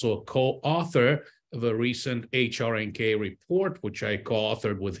 He's also a co-author of a recent HRNK report, which I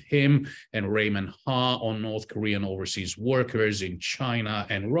co-authored with him and Raymond Ha on North Korean overseas workers in China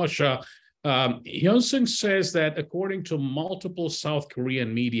and Russia. Hyun-sung says that according to multiple South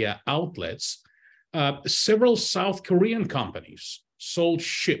Korean media outlets, several South Korean companies sold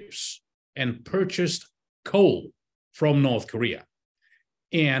ships and purchased coal from North Korea.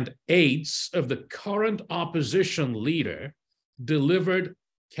 And aides of the current opposition leader delivered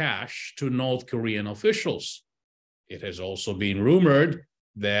cash to North Korean officials. It has also been rumored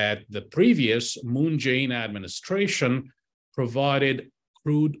that the previous Moon Jae-in administration provided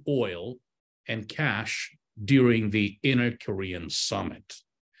crude oil and cash during the Inner Korean Summit.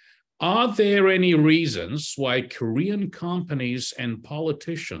 Are there any reasons why Korean companies and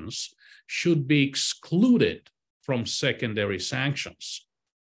politicians should be excluded from secondary sanctions?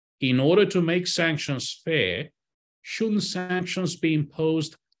 In order to make sanctions fair, shouldn't sanctions be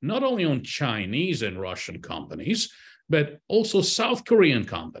imposed not only on Chinese and Russian companies, but also South Korean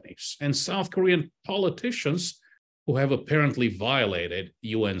companies and South Korean politicians who have apparently violated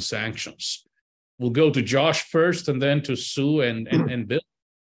UN sanctions? We'll go to Josh first and then to Sue and Bill.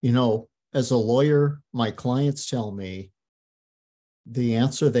 You know, as a lawyer, my clients tell me the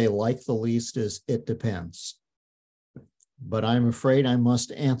answer they like the least is it depends. But I'm afraid I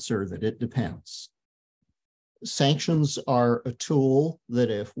must answer that it depends. Sanctions are a tool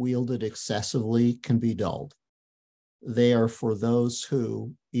that, if wielded excessively, can be dulled. They are for those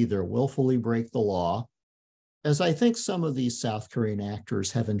who either willfully break the law as I think some of these South Korean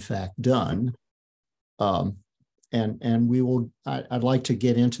actors have in fact done, and we will, I'd like to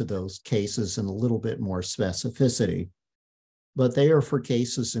get into those cases in a little bit more specificity, but they are for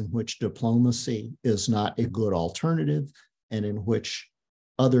cases in which diplomacy is not a good alternative and in which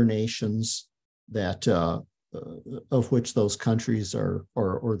other nations that, of which those countries are,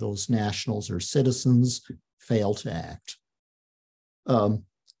 or those nationals or citizens fail to act.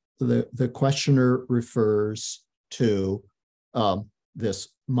 The questioner refers to this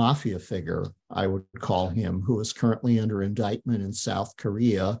mafia figure, I would call him, who is currently under indictment in South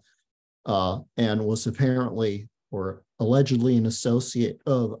Korea and was apparently or allegedly an associate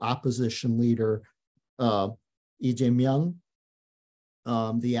of opposition leader Lee Jae-myung.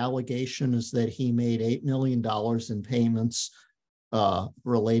 The allegation is that he made $8 million in payments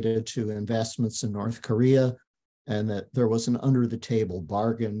related to investments in North Korea, and that there was an under-the-table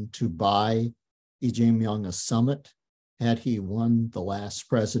bargain to buy Lee Jae-myung a summit had he won the last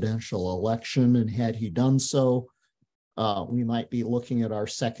presidential election. And had he done so, we might be looking at our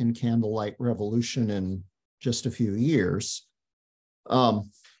second candlelight revolution in just a few years.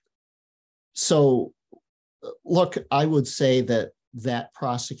 So, look, I would say that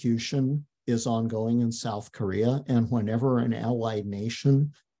prosecution is ongoing in South Korea, and whenever an allied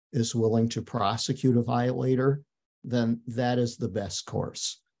nation is willing to prosecute a violator, then that is the best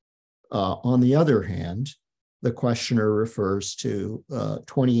course. On the other hand, the questioner refers to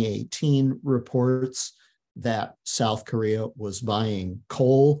 2018 reports that South Korea was buying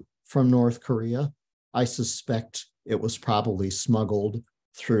coal from North Korea. I suspect it was probably smuggled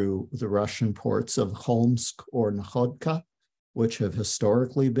through the Russian ports of Omsk or Nakhodka, which have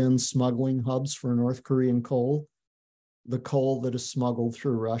historically been smuggling hubs for North Korean coal. The coal that is smuggled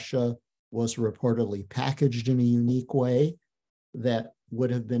through Russia was reportedly packaged in a unique way that would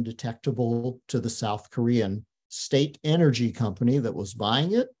have been detectable to the South Korean state energy company that was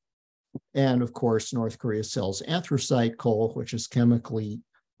buying it. And of course, North Korea sells anthracite coal, which is chemically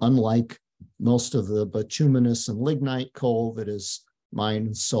unlike most of the bituminous and lignite coal that is mined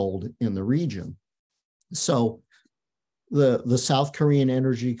and sold in the region. So the South Korean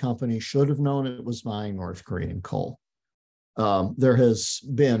energy company should have known it was buying North Korean coal. There has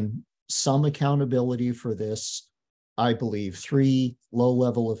been some accountability for this. I believe 3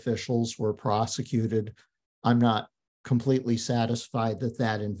 low-level officials were prosecuted. I'm not completely satisfied that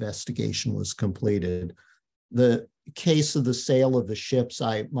that investigation was completed. The case of the sale of the ships,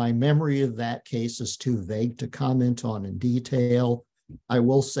 my memory of that case is too vague to comment on in detail. I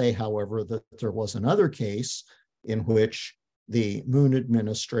will say, however, that there was another case in which the Moon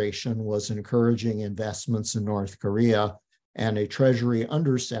administration was encouraging investments in North Korea, and a Treasury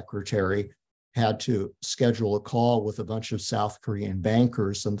undersecretary had to schedule a call with a bunch of South Korean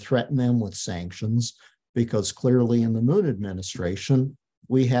bankers and threaten them with sanctions, because clearly in the Moon administration,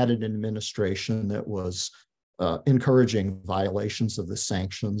 we had an administration that was encouraging violations of the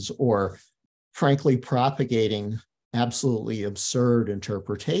sanctions, or frankly propagating absolutely absurd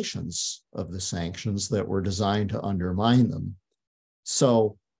interpretations of the sanctions that were designed to undermine them.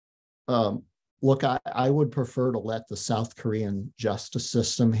 So, look, I would prefer to let the South Korean justice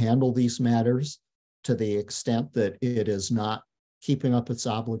system handle these matters to the extent that it is not keeping up its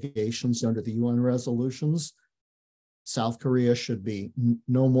obligations under the UN resolutions. South Korea should be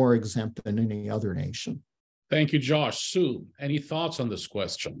no more exempt than any other nation. Thank you, Josh. Sue, any thoughts on this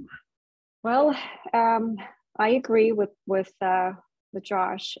question? Well, I agree with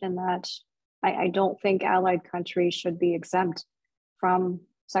Josh in that I don't think allied countries should be exempt from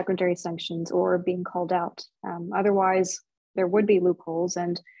secondary sanctions or being called out. Otherwise, there would be loopholes,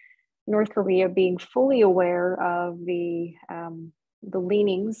 and North Korea, being fully aware of the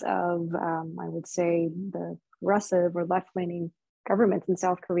leanings of, I would say, the progressive or left-leaning governments in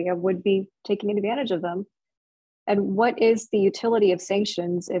South Korea, would be taking advantage of them. And what is the utility of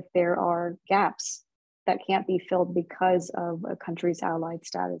sanctions if there are gaps that can't be filled because of a country's allied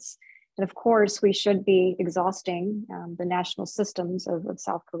status? And of course, we should be exhausting the national systems of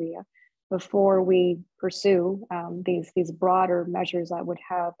South Korea before we pursue these broader measures that would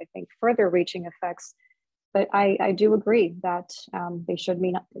have, I think, further reaching effects. But I do agree that they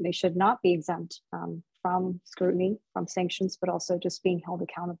should not be exempt from scrutiny, from sanctions, but also just being held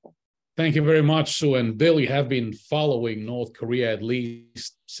accountable. Thank you very much, Sue. And Bill, you have been following North Korea at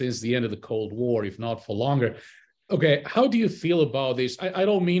least since the end of the Cold War, if not for longer. Okay, how do you feel about this? I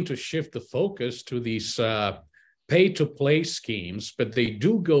don't mean to shift the focus to these pay-to-play schemes, but they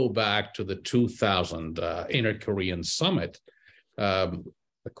do go back to the 2000 Inter-Korean Summit.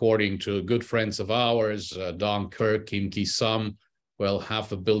 According to good friends of ours, Don Kirk, Kim Ki-sum, Well,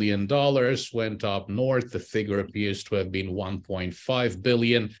 $500 million went up north. The figure appears to have been 1.5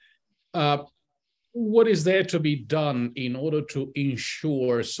 billion. What is there to be done in order to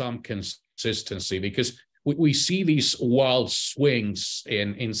ensure some consistency? Because we see these wild swings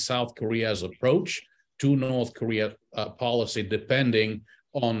in South Korea's approach to North Korea policy, depending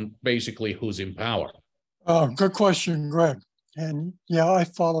on basically who's in power. Good question, Greg. And yeah, I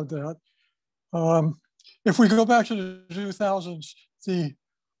followed that. If we go back to the 2000s,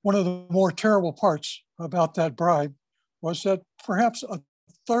 one of the more terrible parts about that bribe was that perhaps a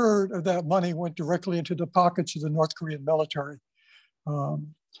third of that money went directly into the pockets of the North Korean military.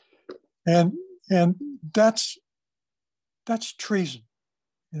 And that's treason,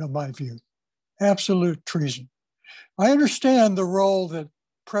 in my view, absolute treason. I understand the role that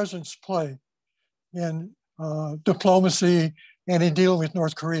presidents play in diplomacy and in dealing with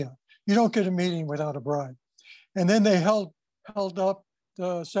North Korea. You don't get a meeting without a bribe. And then they held up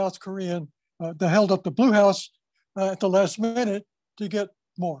the South Korean, they held up the Blue House at the last minute to get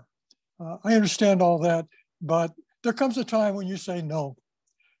more. I understand all that, but there comes a time when you say no.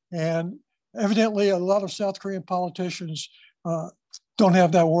 And evidently a lot of South Korean politicians don't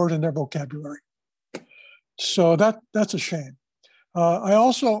have that word in their vocabulary. So that's a shame. I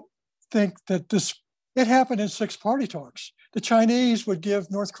also think that it happened in six-party talks. The Chinese would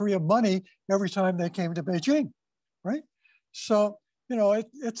give North Korea money every time they came to Beijing, right? So,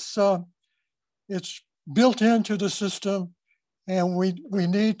 it's built into the system, and we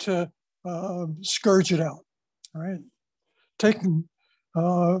need to scourge it out, all right? Taking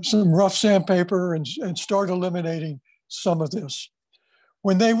some rough sandpaper and start eliminating some of this.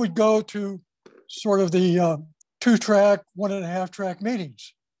 When they would go to sort of the 2-track, 1.5-track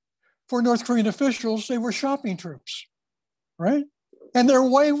meetings, for North Korean officials, they were shopping trips, right? And their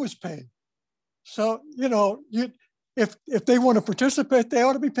way was paid. So, if they want to participate, they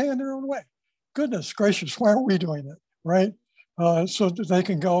ought to be paying their own way. Goodness gracious, why aren't we doing it, right? So that they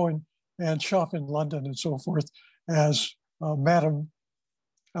can go and shop in London and so forth, as Madam,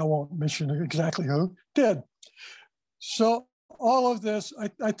 I won't mention exactly who, did. So all of this,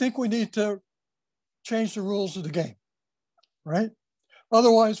 I think we need to change the rules of the game, right?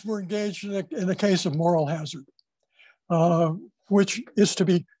 Otherwise, we're engaged in a case of moral hazard, which is to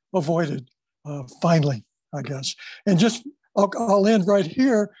be avoided, finally, I guess. And just, I'll end right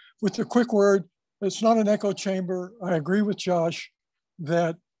here with a quick word. It's not an echo chamber. I agree with Josh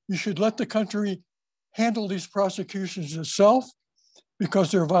that you should let the country handle these prosecutions itself because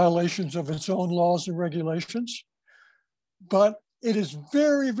they're violations of its own laws and regulations. But it is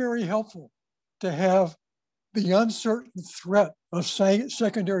very, very helpful to have the uncertain threat of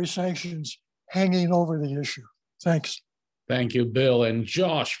secondary sanctions hanging over the issue. Thanks. Thank you, Bill. And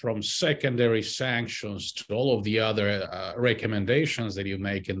Josh, from secondary sanctions to all of the other recommendations that you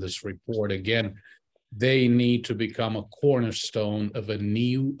make in this report, again, they need to become a cornerstone of a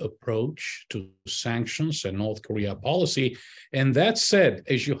new approach to sanctions and North Korea policy. And that said,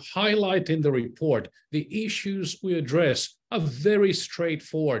 as you highlight in the report, the issues we address are very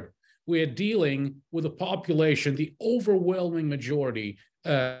straightforward. We are dealing with a population, the overwhelming majority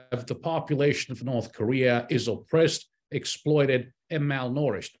of the population of North Korea is oppressed, exploited, and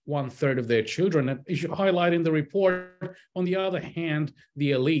malnourished, 1/3 of their children. And as you highlight in the report, on the other hand,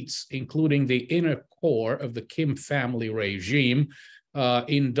 the elites, including the inner core of the Kim family regime,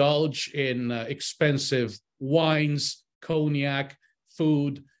 indulge in expensive wines, cognac,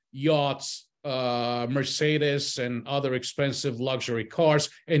 food, yachts, Mercedes, and other expensive luxury cars.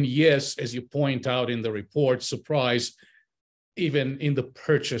 And yes, as you point out in the report, surprise, even in the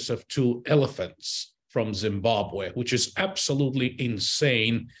purchase of 2 elephants from Zimbabwe, which is absolutely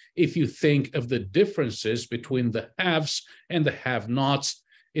insane if you think of the differences between the haves and the have-nots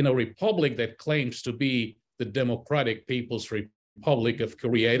in a republic that claims to be the Democratic People's Republic of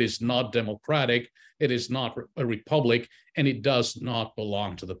Korea. It is not democratic, it is not a republic, and it does not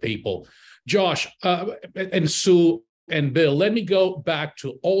belong to the people. Josh and Sue and Bill, let me go back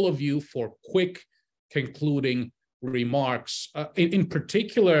to all of you for quick concluding remarks. In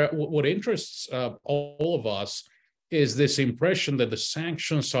particular, what interests all of us is this impression that the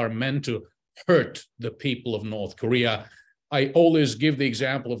sanctions are meant to hurt the people of North Korea. I always give the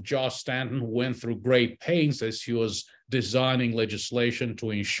example of Josh Stanton, who went through great pains as he was designing legislation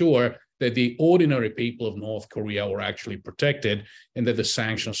to ensure that the ordinary people of North Korea were actually protected and that the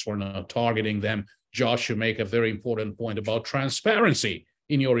sanctions were not targeting them. Josh, you make a very important point about transparency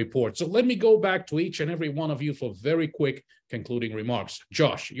in your report. So let me go back to each and every one of you for very quick concluding remarks.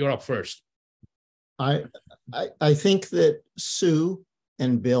 Josh, you're up first. I think that Sue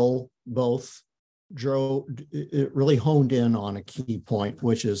and Bill both it really honed in on a key point,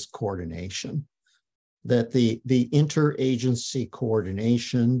 which is coordination. That the interagency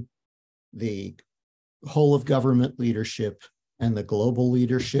coordination, the whole of government leadership, and the global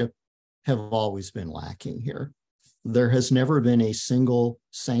leadership have always been lacking here. There has never been a single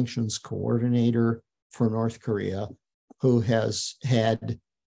sanctions coordinator for North Korea who has had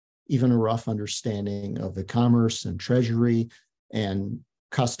even a rough understanding of the commerce and treasury and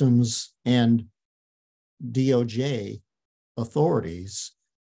customs and DOJ authorities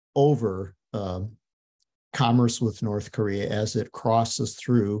over commerce with North Korea as it crosses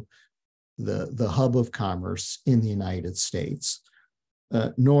through the hub of commerce in the United States.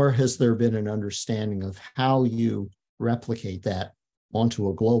 Nor has there been an understanding of how you replicate that onto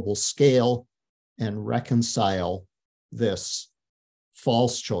a global scale and reconcile this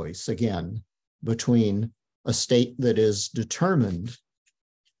false choice, again, between a state that is determined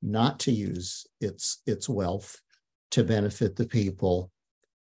not to use its wealth to benefit the people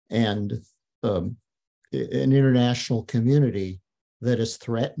and an international community that is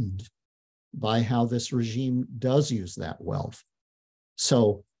threatened by how this regime does use that wealth.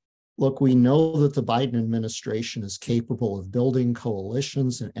 So, look, we know that the Biden administration is capable of building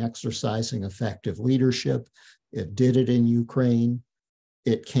coalitions and exercising effective leadership. It did it in Ukraine.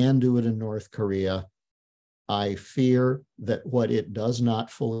 It can do it in North Korea. I fear that what it does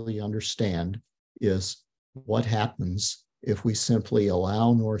not fully understand is what happens if we simply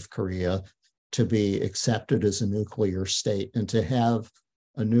allow North Korea to be accepted as a nuclear state and to have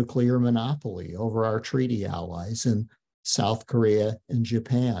a nuclear monopoly over our treaty allies in South Korea and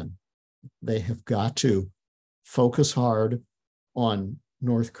Japan. They have got to focus hard on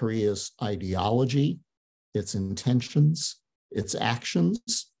North Korea's ideology, its intentions, its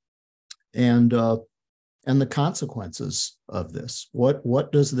actions, and the consequences of this.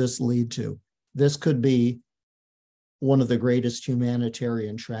 What does this lead to? This could be one of the greatest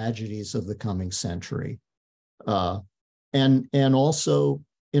humanitarian tragedies of the coming century, and also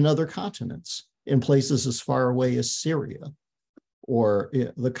in other continents, in places as far away as Syria or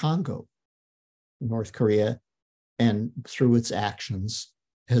the Congo. North Korea, and through its actions,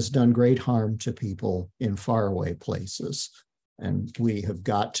 has done great harm to people in faraway places. And we have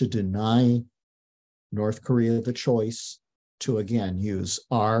got to deny North Korea the choice to, again, use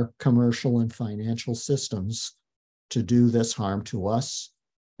our commercial and financial systems to do this harm to us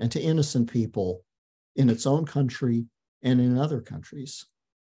and to innocent people in its own country and in other countries.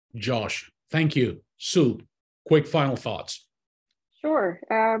 Josh, thank you. Sue, quick final thoughts. Sure.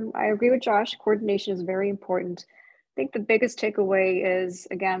 I agree with Josh. Coordination is very important. I think the biggest takeaway is,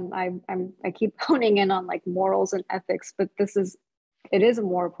 again, I keep honing in on like morals and ethics, but it is a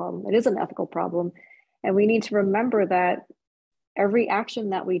moral problem. It is an ethical problem. And we need to remember that every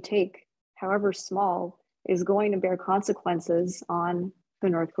action that we take, however small, is going to bear consequences on the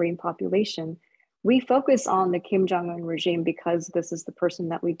North Korean population. We focus on the Kim Jong-un regime because this is the person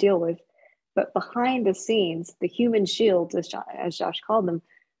that we deal with. But behind the scenes, the human shields, as Josh called them,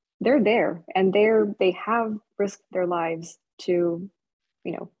 they're there, and they have risked their lives to,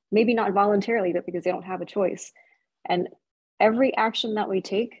 maybe not voluntarily, but because they don't have a choice. And every action that we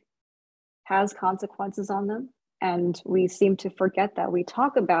take has consequences on them. And we seem to forget that. We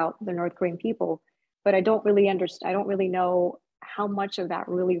talk about the North Korean people, but I don't really know how much of that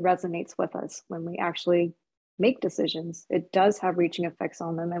really resonates with us when we actually make decisions. It does have reaching effects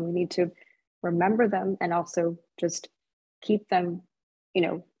on them, and we need to remember them and also just keep them,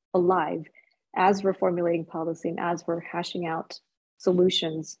 alive as we're formulating policy and as we're hashing out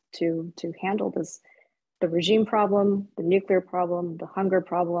solutions to handle the regime problem, the nuclear problem, the hunger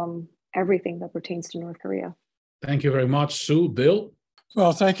problem, everything that pertains to North Korea. Thank you very much, Sue. Bill?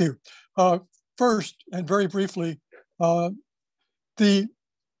 Well, thank you. First, and very briefly, the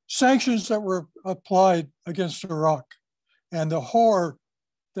sanctions that were applied against Iraq and the horror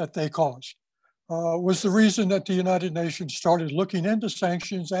that they caused was the reason that the United Nations started looking into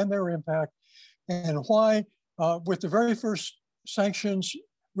sanctions and their impact, and why, with the very first sanctions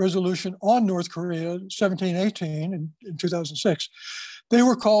resolution on North Korea, 1718 in 2006, they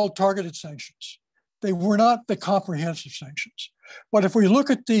were called targeted sanctions. They were not the comprehensive sanctions. But if we look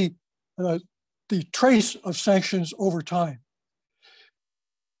at the trace of sanctions over time,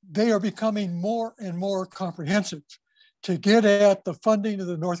 they are becoming more and more comprehensive to get at the funding of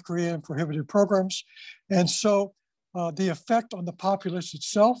the North Korean prohibited programs. And so the effect on the populace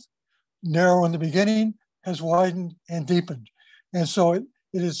itself, narrow in the beginning, has widened and deepened. And so it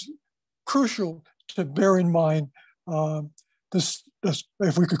is crucial to bear in mind this,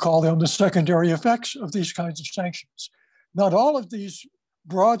 if we could call them, the secondary effects of these kinds of sanctions. Not all of these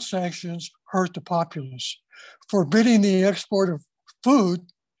broad sanctions hurt the populace. Forbidding the export of food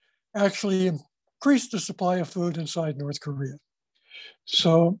actually increased the supply of food inside North Korea.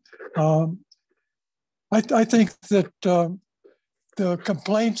 So I think that the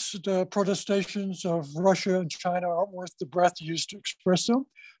complaints, the protestations of Russia and China aren't worth the breath used to express them.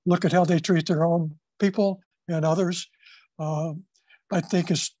 Look at how they treat their own people and others. I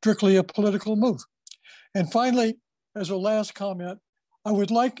think is strictly a political move. And finally, as a last comment, I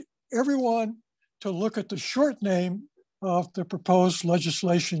would like everyone to look at the short name of the proposed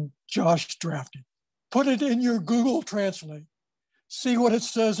legislation Josh drafted. Put it in your Google Translate. See what it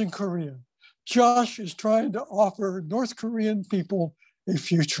says in Korean. Josh is trying to offer North Korean people a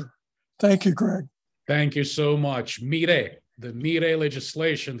future. Thank you, Greg. Thank you so much. Mire, the Mire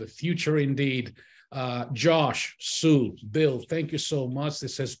legislation, the future indeed. Josh, Sue, Bill, thank you so much.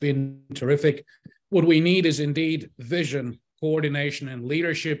 This has been terrific. What we need is indeed vision, coordination, and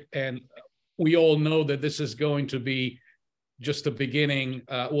leadership. And we all know that this is going to be just the beginning.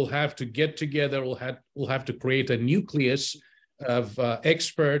 We'll have to get together. We'll have to create a nucleus of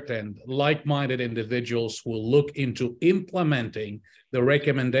expert and like-minded individuals who will look into implementing the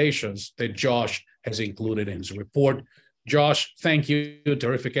recommendations that Josh has included in his report. Josh, thank you.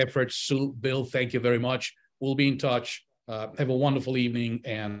 Terrific effort. Sue, Bill, thank you very much. We'll be in touch. Have a wonderful evening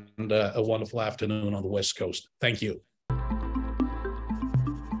and a wonderful afternoon on the West Coast. Thank you.